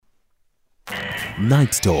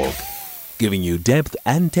Night Talk, giving you depth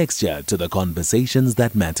and texture to the conversations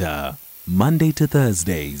that matter. Monday to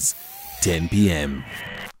Thursdays, 10 p.m.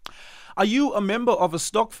 Are you a member of a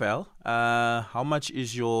Stokvel? How much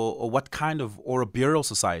is or what kind of, or a burial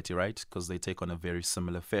society, right? Because they take on a very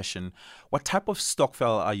similar fashion. What type of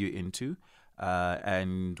Stokvel are you into?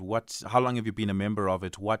 And how long have you been a member of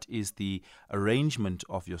it? What is the arrangement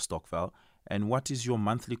of your Stokvel? And what is your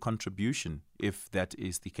monthly contribution, if that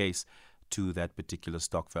is the case, to that particular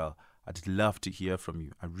Stokvel? I'd love to hear from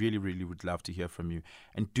you. I really, really would love to hear from you.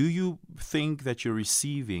 And do you think that you're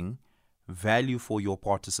receiving value for your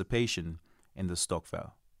participation in the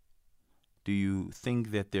Stokvel? Do you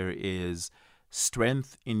think that there is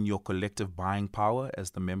strength in your collective buying power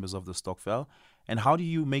as the members of the Stokvel? And how do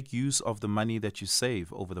you make use of the money that you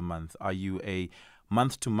save over the month? Are you a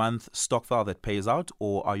month-to-month Stokvel that pays out,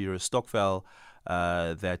 or are you a Stokvel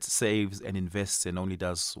that saves and invests and only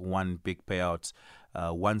does one big payout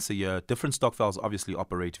once a year? Different Stokvels obviously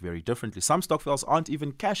operate very differently. Some Stokvels aren't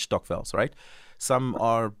even cash Stokvels, right? Some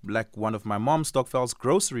are like one of my mom's Stokvels,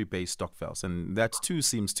 grocery-based Stokvels, and that too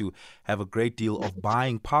seems to have a great deal of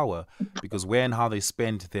buying power, because where and how they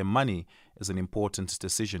spend their money is an important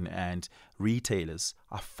decision, and retailers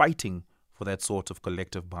are fighting for that sort of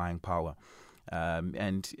collective buying power.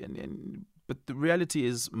 But the reality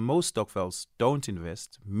is most Stokvels don't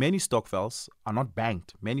invest. Many Stokvels are not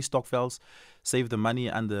banked. Many Stokvels save the money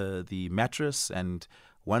under the mattress, and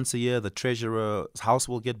once a year the treasurer's house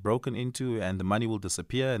will get broken into and the money will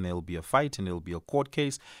disappear, and there will be a fight and there will be a court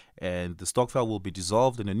case, and the Stokvel will be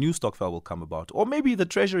dissolved and a new Stokvel will come about. Or maybe the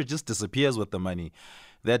treasurer just disappears with the money.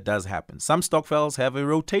 That does happen. Some Stokvels have a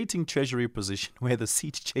rotating treasury position where the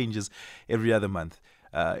seat changes every other month.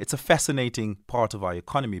 It's a fascinating part of our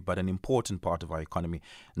economy, but an important part of our economy.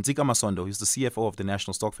 Nsika Masondo, who's the CFO of the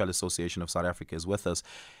National Stokvel Association of South Africa, is with us.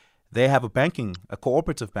 They have a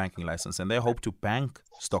cooperative banking license, and they hope to bank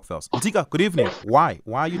Stokvels. Nsika, good evening. Why?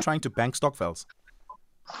 Why are you trying to bank Stokvels?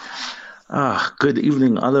 Good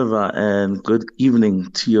evening, Oliver, and good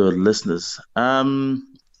evening to your listeners.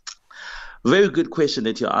 Very good question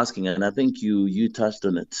that you're asking, and I think you touched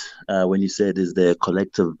on it when you said, is there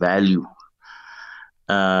collective value?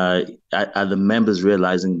 Are the members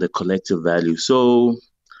realizing the collective value? So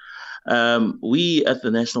we at the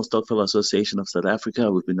National Stokvel Association of South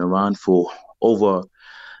Africa, we've been around for over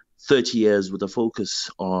 30 years with a focus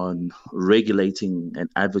on regulating and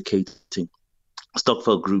advocating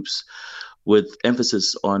Stokvel groups, with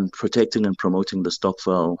emphasis on protecting and promoting the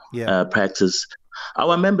Stokvel practice.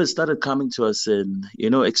 Our members started coming to us and,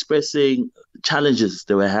 expressing challenges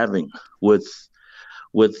they were having with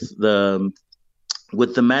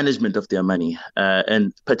the management of their money,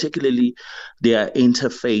 and particularly their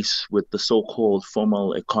interface with the so-called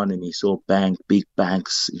formal economy, so big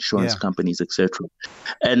banks, insurance companies, etc.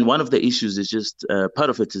 And one of the issues is just part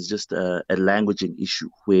of it is just a languaging issue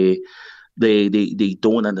where they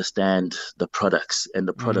don't understand the products, and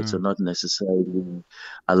the products are not necessarily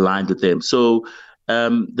aligned with them. So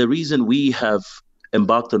the reason we have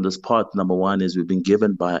embarked on this part, number one, is we've been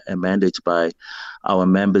given a mandate by our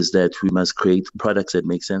members that we must create products that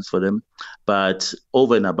make sense for them. But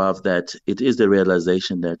over and above that, it is the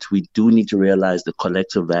realization that we do need to realize the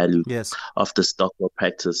collective value of the Stokvel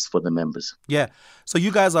practice for the members. Yeah. So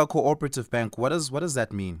you guys are a cooperative bank. What does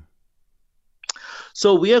that mean?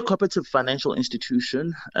 So we are a cooperative financial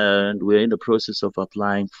institution, and we're in the process of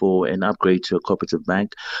applying for an upgrade to a cooperative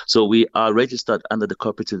bank. So we are registered under the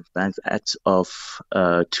Cooperative Banks Act of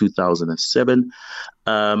 2007.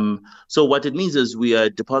 So what it means is we are a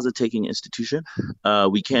deposit-taking institution.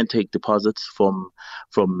 We can take deposits from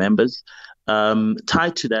members.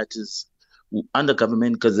 Tied to that is under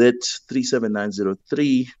Government Gazette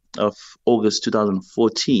 37903 of August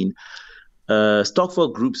 2014,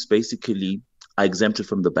 Stokvel groups basically are exempted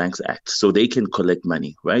from the Banks Act, so they can collect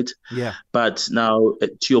money, right? Yeah. But now,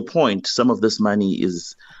 to your point, some of this money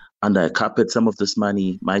is under a carpet, some of this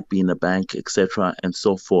money might be in a bank, etc., and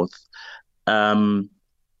so forth.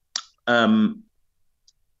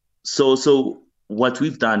 So what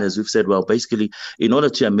we've done is we've said, well, basically, in order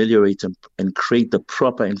to ameliorate and create the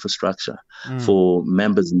proper infrastructure for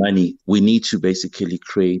members' money, we need to basically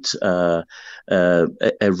create a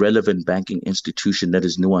relevant banking institution that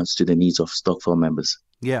is nuanced to the needs of Stokvel members.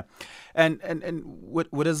 Yeah. And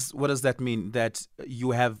what does that mean that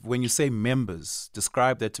you have when you say members?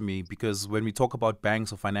 Describe that to me, because when we talk about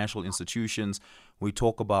banks or financial institutions, we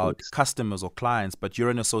talk about customers or clients, but you're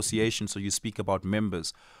an association, so you speak about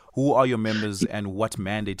members. Who are your members, and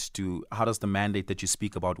how does the mandate that you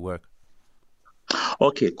speak about work?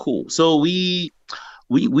 Okay, cool. So we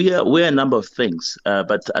we're a number of things,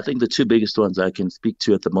 but I think the two biggest ones I can speak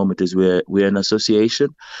to at the moment is we're an association,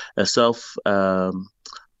 a self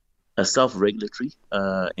a self-regulatory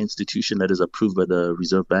institution that is approved by the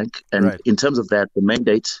Reserve Bank. And Right. in terms of that, the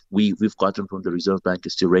mandate we've gotten from the Reserve Bank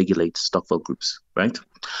is to regulate Stokvel groups, right?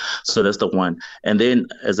 So that's the one. And then,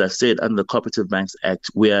 as I said, under the Cooperative Banks Act,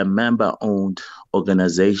 we are a member-owned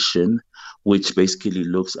organization which basically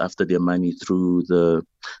looks after their money through the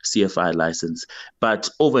CFI license. But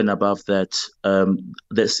over and above that,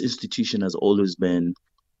 this institution has always been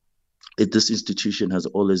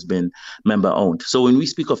member owned. So when we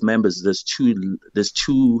speak of members, there's two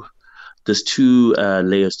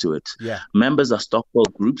layers to it. Yeah. Members are Stokvel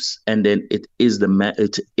groups, and then it is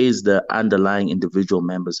the underlying individual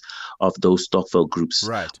members of those Stokvel groups.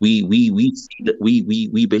 Right. We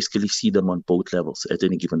basically see them on both levels at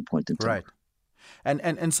any given point in time. Right.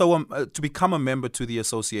 And so to become a member to the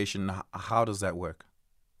association, how does that work?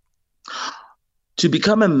 To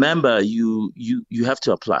become a member, you have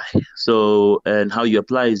to apply. So, and how you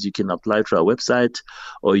apply is you can apply through our website,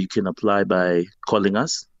 or you can apply by calling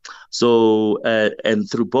us. So, and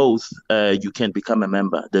through both, you can become a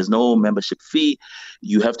member. There's no membership fee.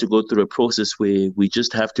 You have to go through a process where we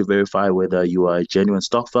just have to verify whether you are a genuine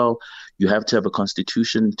Stokvel. You have to have a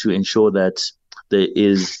constitution to ensure that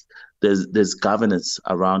there's governance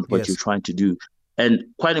around what you're trying to do. And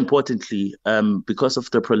quite importantly, because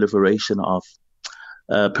of the proliferation of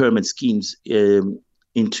pyramid schemes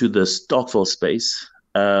into the Stokvel space,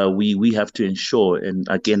 we have to ensure, and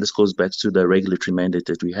again, this goes back to the regulatory mandate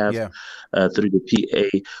that we have through the PA.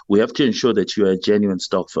 We have to ensure that you are a genuine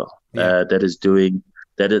Stokvel that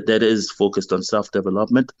is focused on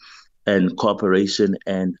self-development and cooperation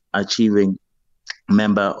and achieving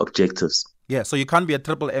member objectives. Yeah, so you can't be a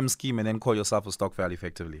triple M scheme and then call yourself a Stokvel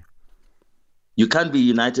effectively. You can't be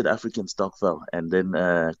United African Stokvel and then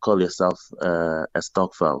call yourself a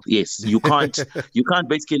Stokvel. Yes, you can't. You can't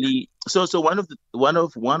basically. So So I'll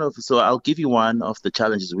give you one of the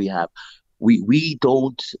challenges we have. We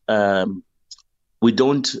don't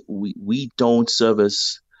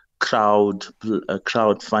service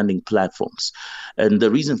crowdfunding platforms, and the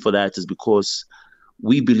reason for that is because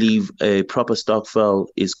we believe a proper Stokvel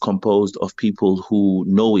is composed of people who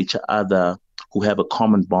know each other, who have a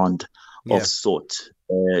common bond of sort.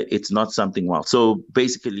 It's not something wild. So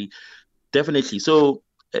basically, definitely. So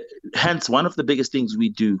hence, one of the biggest things we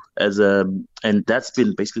do and that's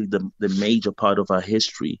been basically the major part of our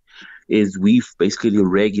history, is we've basically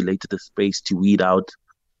regulated the space to weed out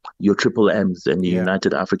your triple M's and your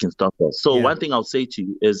United African Stokvel. So one thing I'll say to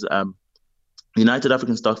you is United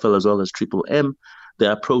African Stokvel as well as triple M, they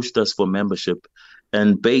approached us for membership,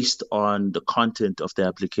 and based on the content of the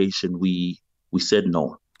application, we said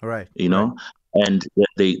no. Right. You know, and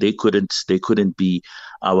they couldn't be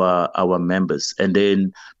our members. And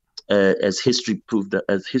then as history proved that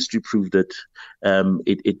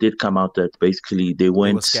it did come out that basically they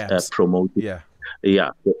weren't promoted.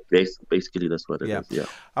 Basically that's what it is. Yeah.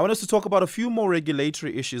 I want us to talk about a few more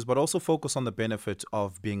regulatory issues, but also focus on the benefit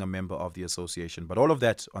of being a member of the association. But all of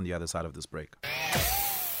that on the other side of this break.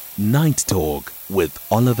 Night Talk with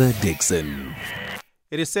Oliver Dixon.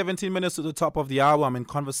 It is 17 minutes to the top of the hour. I'm in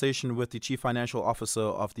conversation with the Chief Financial Officer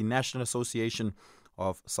of the National Association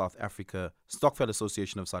of South Africa, Stokvel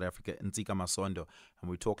Association of South Africa, Nsika Masondo, and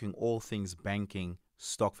we're talking all things banking,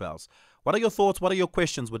 Stokvels. What are your thoughts? What are your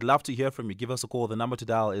questions? We'd love to hear from you. Give us a call. The number to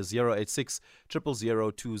dial is 086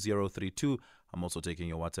 000 2032. I'm also taking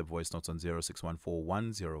your WhatsApp voice notes on 0614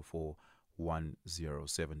 104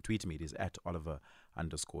 107. Tweet me. It is at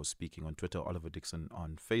Oliver_speaking on Twitter, Oliver Dixon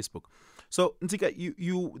on Facebook. So, Nsika,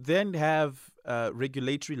 you then have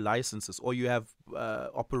regulatory licenses, or you have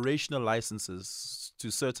operational licenses to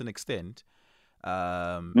a certain extent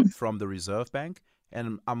from the Reserve Bank,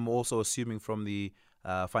 and I'm also assuming from the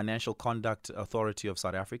Financial Conduct Authority of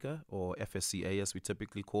South Africa, or FSCA as we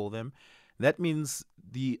typically call them. That means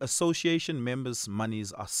the association members'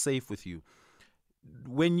 monies are safe with you.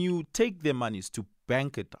 When you take their monies to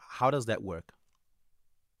bank it, how does that work?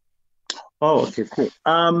 Oh, okay, cool.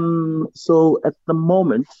 So at the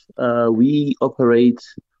moment, we operate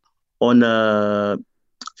on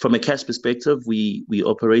from a cash perspective, we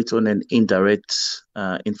operate on an indirect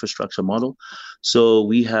infrastructure model. So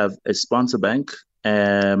we have a sponsor bank,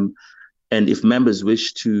 and if members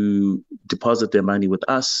wish to deposit their money with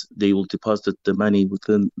us, they will deposit the money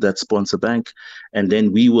within that sponsor bank, and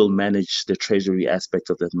then we will manage the treasury aspect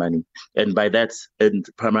of that money. And by that, and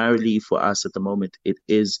primarily for us at the moment, it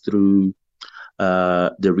is through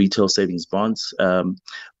the retail savings bonds,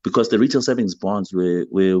 because the retail savings bonds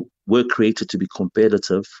were created to be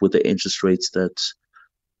competitive with the interest rates that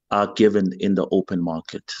are given in the open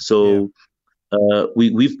market. Yeah. So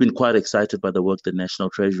we've been quite excited by the work the National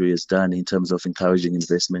Treasury has done in terms of encouraging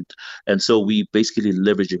investment. And so we basically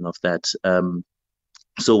leveraging of that.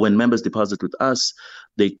 So when members deposit with us,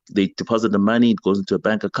 they deposit the money, it goes into a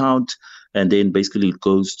bank account, and then basically it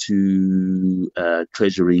goes to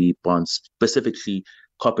treasury bonds, specifically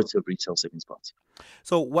cooperative retail savings bonds.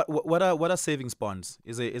 So what are savings bonds?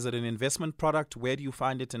 Is it an investment product? Where do you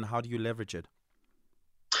find it, and how do you leverage it?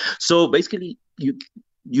 So basically,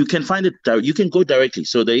 you can find it. You can go directly.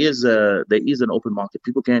 So there is an open market.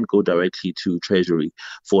 People can go directly to Treasury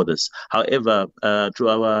for this. However, through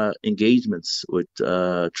our engagements with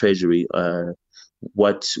Treasury,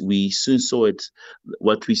 what we soon saw it,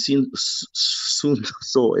 what we soon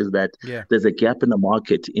saw is that Yeah. there's a gap in the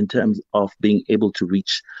market in terms of being able to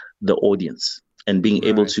reach the audience and being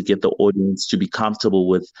able Right. to get the audience to be comfortable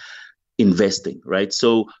with investing, right?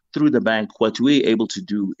 So through the bank, what we're able to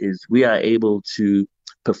do is we are able to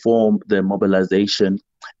perform the mobilization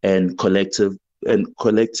and collecting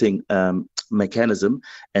mechanism,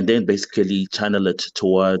 and then basically channel it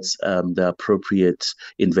towards the appropriate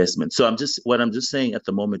investment. So what I'm just saying at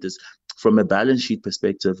the moment is, from a balance sheet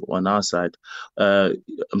perspective on our side,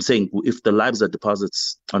 I'm saying if the lives are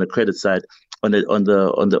deposits on the credit side, on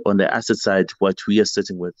the asset side, what we are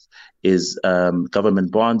sitting with is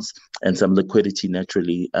government bonds and some liquidity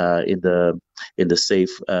naturally in the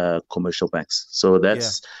safe commercial banks. So Yeah.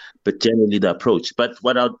 but generally the approach. But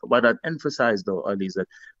what I'd emphasize though, Ali, is that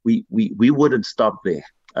we wouldn't stop there.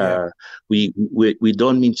 Yeah. We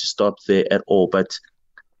don't mean to stop there at all. But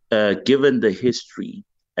given the history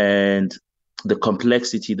and the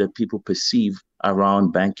complexity that people perceive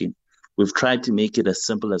around banking, we've tried to make it as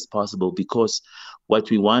simple as possible, because what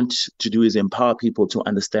we want to do is empower people to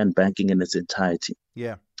understand banking in its entirety.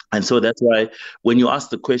 Yeah. And so that's why when you ask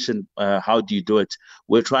the question, how do you do it?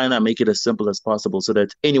 We're trying to make it as simple as possible so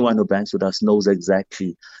that anyone who banks with us knows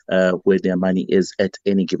exactly where their money is at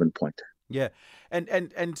any given point. Yeah, and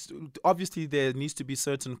obviously there needs to be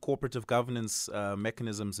certain cooperative governance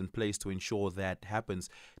mechanisms in place to ensure that happens.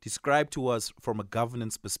 Describe to us from a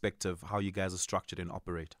governance perspective how you guys are structured and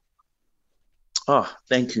operate. Oh,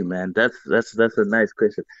 thank you, man. That's a nice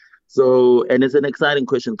question. So, and it's an exciting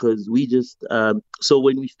question because so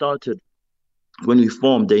when we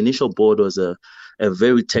formed, the initial board was a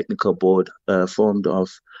very technical board formed of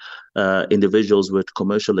individuals with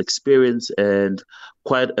commercial experience and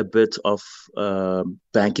quite a bit of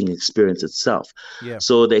banking experience itself. Yeah.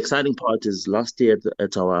 So the exciting part is last year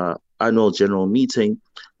at our annual general meeting,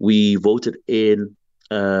 we voted in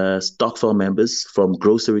Stokvel members from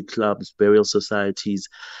grocery clubs, burial societies,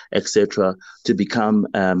 etc., to become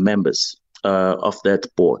members of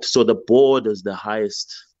that board. So the board is the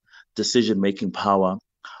highest decision-making power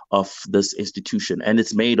of this institution, and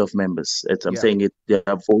it's made of members. I'm saying it, they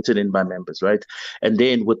are voted in by members, right? And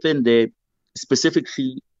then within there,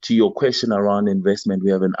 specifically to your question around investment,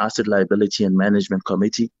 we have an asset liability and management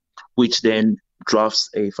committee, which then drafts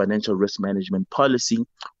a financial risk management policy,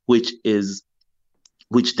 which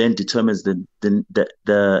then determines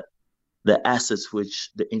the assets which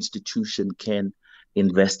the institution can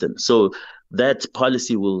invest in. So that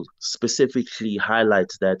policy will specifically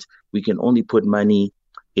highlight that we can only put money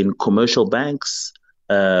in commercial banks,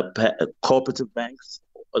 cooperative banks,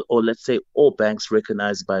 or let's say all banks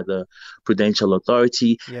recognized by the Prudential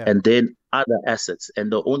Authority, and then other assets. And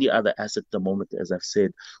the only other asset at the moment, as I've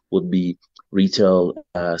said, would be retail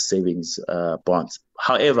savings bonds.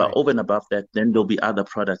 However, over and above that, then there'll be other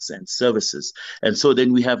products and services. And so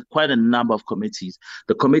then we have quite a number of committees.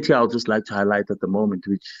 The committee I'll just like to highlight at the moment,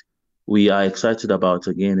 which we are excited about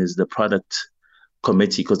again, is the product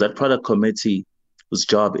committee, because that product committee whose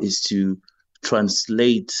job is to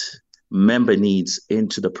translate member needs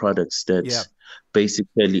into the products that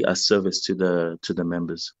basically are service to the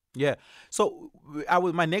members. Yeah. So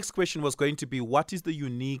my next question was going to be, what is the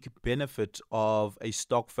unique benefit of a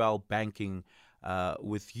Stokvel banking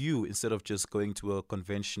with you instead of just going to a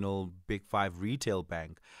conventional Big Five retail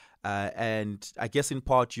bank? And I guess in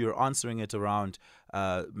part you're answering it around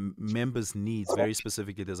members' needs very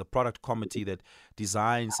specifically. There's a product committee that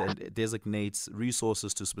designs and designates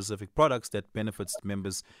resources to specific products that benefits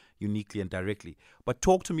members uniquely and directly. But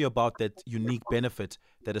talk to me about that unique benefit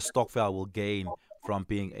that a Stokvel will gain from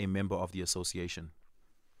being a member of the association.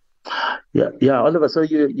 Yeah, Oliver. So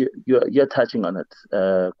you're touching on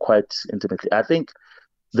it quite intimately. I think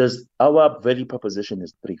our value proposition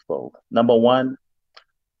is threefold. Number one,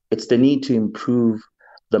 it's the need to improve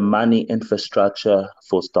the money infrastructure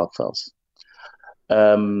for Stokvels.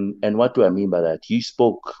 And what do I mean by that? You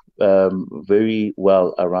spoke very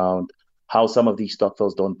well around how some of these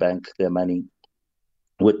Stokvels don't bank their money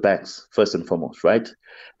with banks first and foremost, right?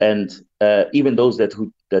 And even those that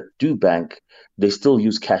do bank, they still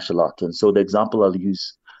use cash a lot. And so the example I'll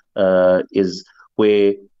use is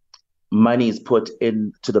where money is put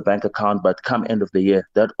into the bank account, but come end of the year,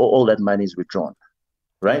 that all that money is withdrawn,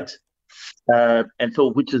 Yeah. right? And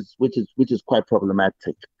so which is quite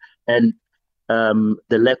problematic. And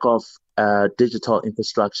the lack of digital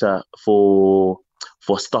infrastructure for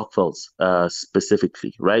Stokvels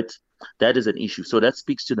specifically, right? That is an issue. So that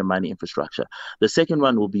speaks to the money infrastructure. The second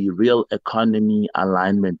one will be real economy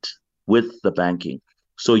alignment with the banking.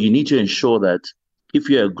 So you need to ensure that if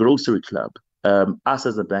you're a grocery club, us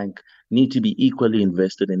as a bank need to be equally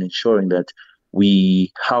invested in ensuring that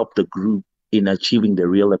we help the group in achieving the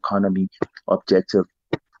real economy objective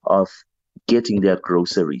of getting their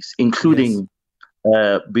groceries, Yes. including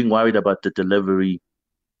being worried about the delivery,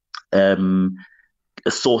 um,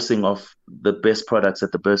 sourcing of the best products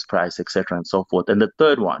at the best price, etc., and so forth. And the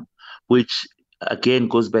third one, which again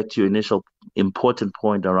goes back to your initial important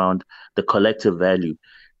point around the collective value,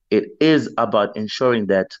 it is about ensuring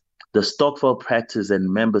that the Stokvel practice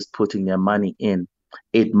and members putting their money in,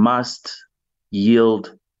 it must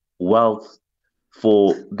yield wealth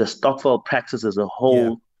for the Stokvel practice as a Yeah.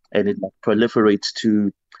 whole, and it proliferates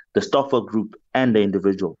to the Stokvel group and the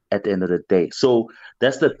individual at the end of the day. So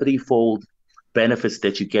that's the threefold benefits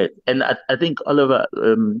that you get. And I think, Oliver,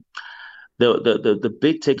 the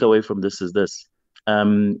big takeaway from this is this.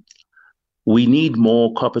 We need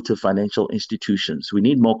more cooperative financial institutions. We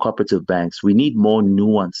need more cooperative banks. We need more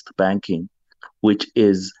nuanced banking, which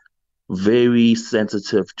is very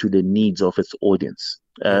sensitive to the needs of its audience.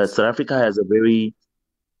 Yes. South Africa has a very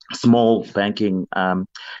small banking.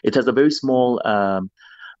 It has a very small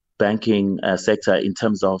banking sector in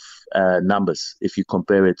terms of numbers, if you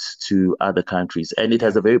compare it to other countries, and it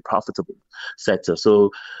has Yeah. a very profitable sector. So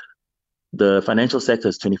the financial sector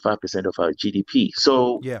is 25% of our GDP.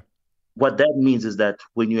 So Yeah. what that means is that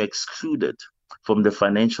when you exclude it from the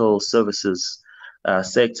financial services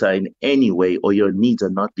sector in any way, or your needs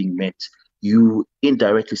are not being met, you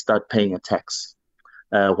indirectly start paying a tax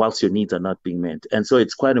whilst your needs are not being met. And so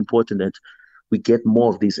it's quite important that we get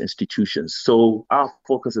more of these institutions. So our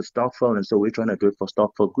focus is Stokvel, and so we're trying to do it for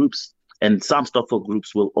Stokvel groups. And some Stokvel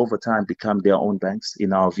groups will over time become their own banks,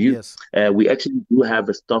 in our view. Yes. We actually do have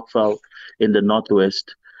a Stokvel in the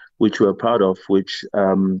Northwest, which we're proud of, which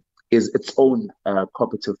is its own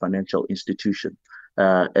cooperative financial institution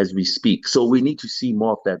as we speak. So we need to see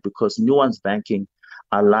more of that because nuanced banking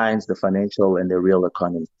aligns the financial and the real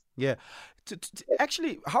economy. Yeah.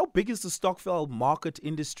 Actually, how big is the Stokvel market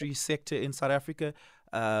industry sector in South Africa?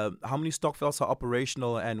 How many Stokvels are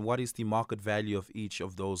operational, and what is the market value of each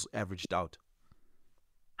of those averaged out?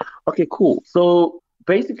 Okay, cool. So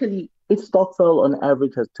basically, each Stokvel on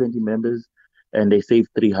average has 20 members and they save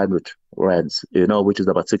 300 rands, which is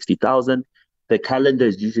about 60,000. The calendar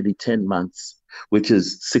is usually 10 months, which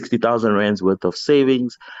is 60,000 rands worth of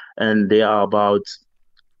savings. And there are about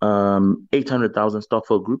 800,000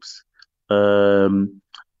 Stokvel groups on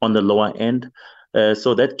the lower end.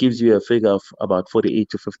 So that gives you a figure of about 48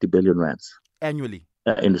 to 50 billion rands Annually.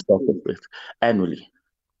 in the Stokvel space annually,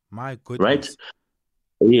 My right? goodness.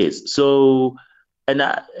 Yes. So, and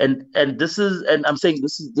this is, and I'm saying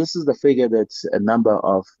this is the figure that a number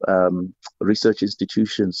of research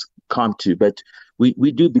institutions come to, but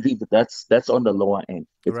we do believe that that's on the lower end.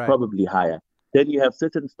 It's Right. probably higher. Then you have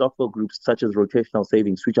certain Stokvel groups such as rotational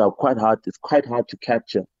savings, which are quite hard. It's quite hard to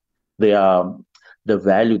capture the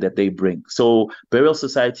value that they bring. So burial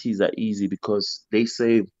societies are easy because they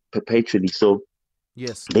save perpetually. So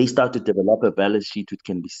Yes. they start to develop a balance sheet which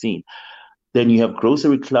can be seen. Then you have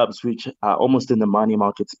grocery clubs, which are almost in the money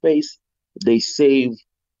market space. They save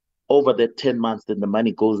over the 10 months, then the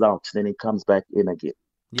money goes out, then it comes back in again.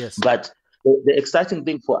 Yes. But the exciting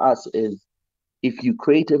thing for us is if you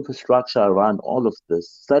create infrastructure around all of this,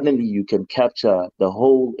 suddenly you can capture the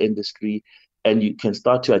whole industry and you can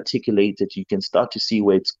start to articulate it. You can start to see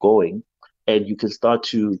where it's going and you can start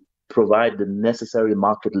to provide the necessary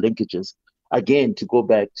market linkages. Again, to go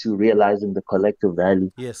back to realizing the collective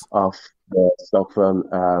value Yes. of the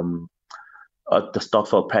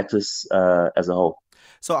Stokvel practice as a whole.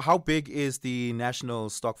 So, how big is the National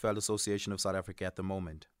Stokvel Association of South Africa at the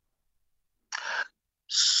moment?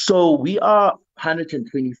 So we are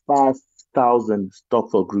 125,000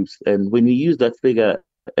 Stokvel groups, and when we use that figure,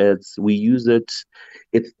 we use it.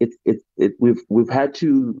 We've had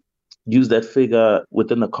to use that figure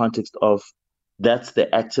within the context of that's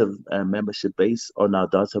the active membership base on our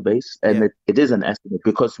database, and Yeah. it is an estimate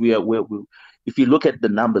because we if you look at the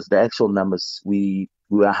numbers, the actual numbers,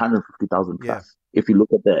 we were 150,000 Yeah. plus. If you look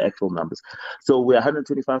at the actual numbers, so we're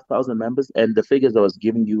 125,000 members, and the figures I was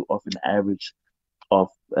giving you of an average of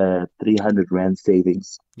 300 rand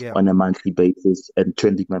savings Yeah. on a monthly basis and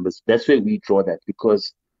 20 members. That's where we draw that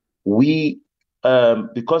we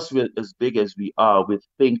because we're as big as we are, we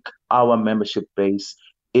think our membership base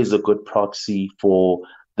is a good proxy for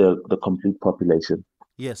the complete population.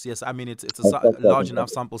 Yes, yes. I mean, it's That's large what enough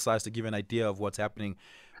sample size to give an idea of what's happening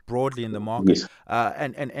broadly in the market. yes.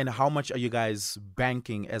 And how much are you guys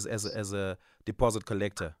banking as a deposit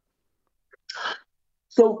collector?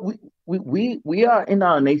 So we are in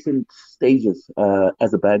our nascent stages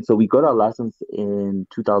as a bank. So we got our license in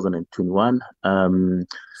 2021,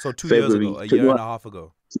 So 2 years ago, February a year 21. and a half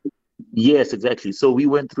ago. Yes, exactly. So we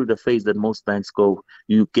went through the phase that most banks go.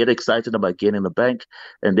 You get excited about getting a bank,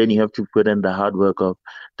 and then you have to put in the hard work of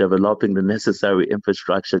developing the necessary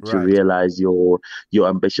infrastructure to Right, realize your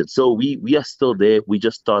ambition. So we are still there. We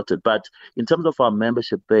just started. But in terms of our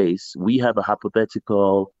membership base, we have a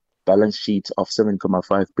hypothetical balance sheet of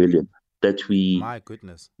 7.5 billion that my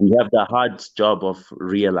goodness. we have the hard job of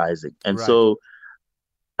realizing. And Right, so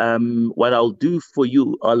what I'll do for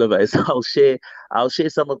you, Oliver, is I'll share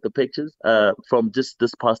some of the pictures from just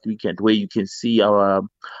this past weekend where you can see our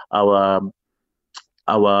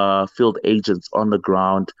our field agents on the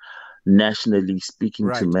ground nationally speaking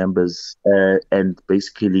to right. members and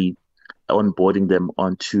basically onboarding them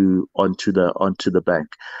onto the bank.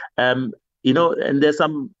 And there's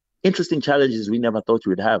some interesting challenges we never thought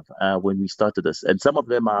we'd have when we started this, and some of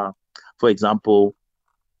them are, for example,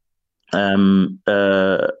 um,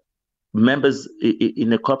 uh, members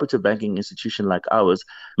in a cooperative banking institution like ours,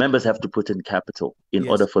 members have to put in capital in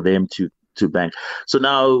order Yes. for them to bank. So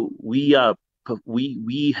now we have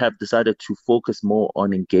decided to focus more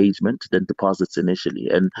on engagement than deposits initially,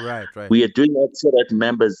 and Right, right. we are doing that so that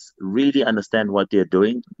members really understand what they're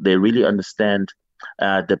doing. They really understand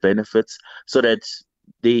the benefits, so that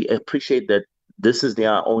they appreciate that this is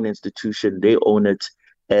their own institution, they own it,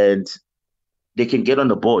 and they can get on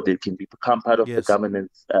the board. They can become part of the Yes.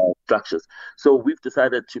 governance structures. So we've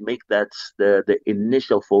decided to make that the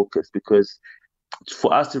initial focus, because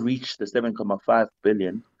for us to reach the 7.5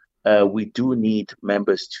 billion, we do need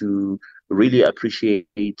members to really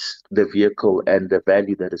appreciate the vehicle and the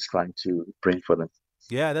value that it's trying to bring for them.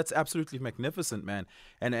 Yeah, that's absolutely magnificent, man.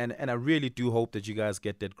 And I really do hope that you guys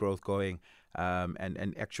get that growth going,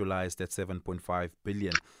 and actualize that 7.5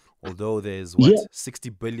 billion. Although there's Yeah. what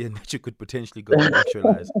 60 billion that you could potentially go and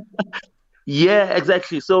actualize. Yeah,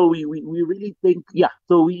 exactly. So we really think, yeah,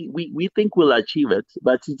 so we think we'll achieve it.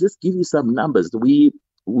 But to just give you some numbers, we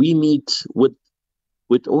meet with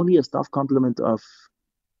only a staff complement of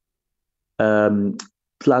um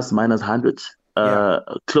plus minus 100, Yeah,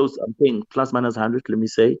 close, I'm saying plus minus 100, let me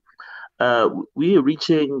say. We are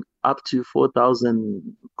reaching up to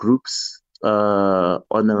 4,000 groups on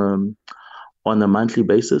a monthly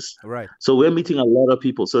basis. right. So we're meeting a lot of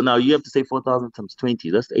people. So now you have to say 4,000 times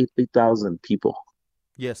 20. That's 80,000 people.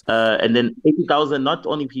 Yes. And then 80,000, not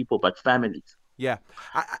only people, but families. Yeah.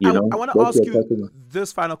 I want to That's ask what you we're talking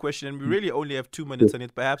this final question, and we really only have 2 minutes, and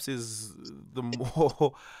it perhaps is the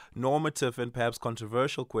more normative and perhaps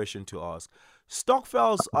controversial question to ask.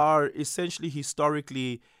 Stokvels are essentially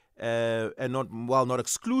historically, and not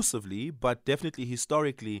exclusively, but definitely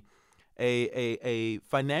historically, a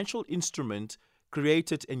financial instrument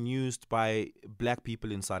created and used by black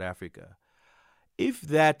people in South Africa. If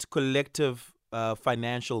that collective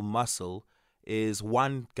financial muscle is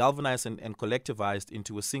one galvanized and collectivized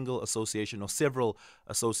into a single association or several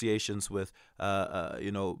associations with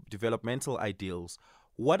developmental ideals,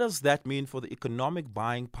 what does that mean for the economic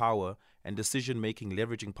buying power and decision-making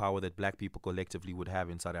leveraging power that black people collectively would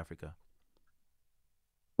have in South Africa?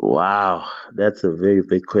 Wow, that's a very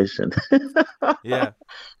big question. Yeah.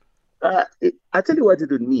 I tell you what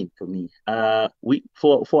it would mean for me. We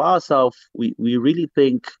for ourselves, we really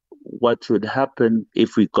think what would happen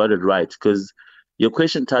if we got it right. Because your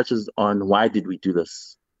question touches on why did we do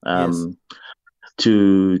this Yes.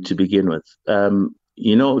 to begin with.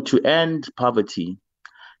 To end poverty,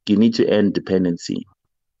 you need to end dependency,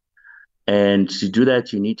 and to do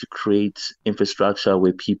that, you need to create infrastructure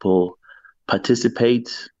where people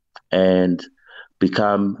participate and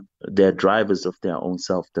become their drivers of their own Yeah.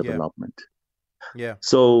 self-development. Yeah.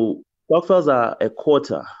 So Stokvels are a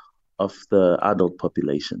quarter of the adult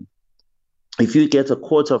population. If you get a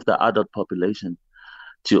quarter of the adult population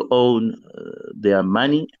to own their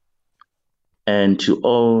money and to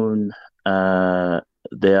own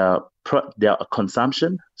their their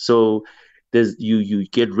consumption, so there's you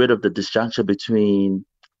get rid of the disjunction between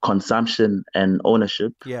consumption and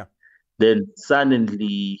ownership. Yeah. then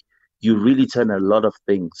suddenly you really turn a lot of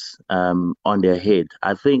things on their head.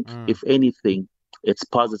 I think, Mm. if anything, it's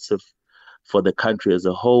positive for the country as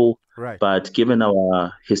a whole. Right. But given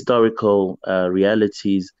our historical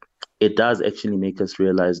realities, it does actually make us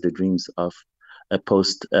realize the dreams of a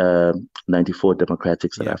post 94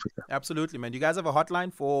 democratic South Yeah, Africa. absolutely, man. You guys have a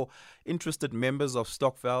hotline for interested members of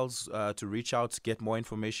Stokvels to reach out, get more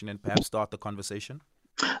information, and perhaps start the conversation?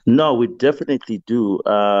 No, we definitely do.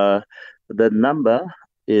 The number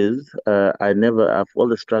is, I've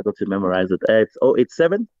always struggled to memorize it. It's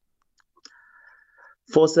 087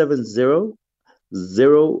 470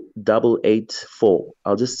 0884.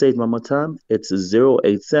 I'll just say it one more time. It's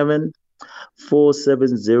 087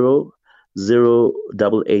 470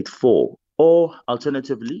 0884. Or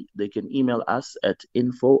alternatively, they can email us at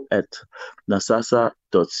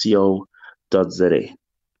info@nasasa.co.za.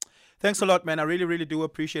 Thanks a lot, man. I really, really do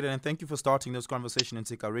appreciate it. And thank you for starting this conversation,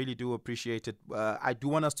 Nsika. I really do appreciate it. I do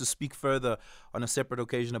want us to speak further on a separate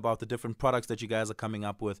occasion about the different products that you guys are coming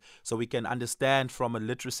up with so we can understand from a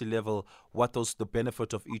literacy level what the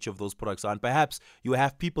benefit of each of those products are. And perhaps you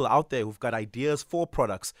have people out there who've got ideas for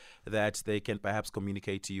products that they can perhaps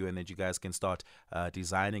communicate to you and that you guys can start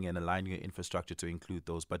designing and aligning your infrastructure to include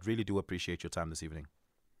those. But really do appreciate your time this evening.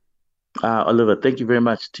 Oliver, thank you very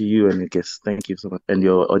much to you and your guests. Thank you so much. And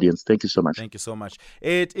your audience. Thank you so much. Thank you so much.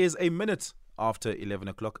 It is a minute after 11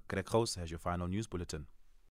 o'clock. Greg House has your final news bulletin.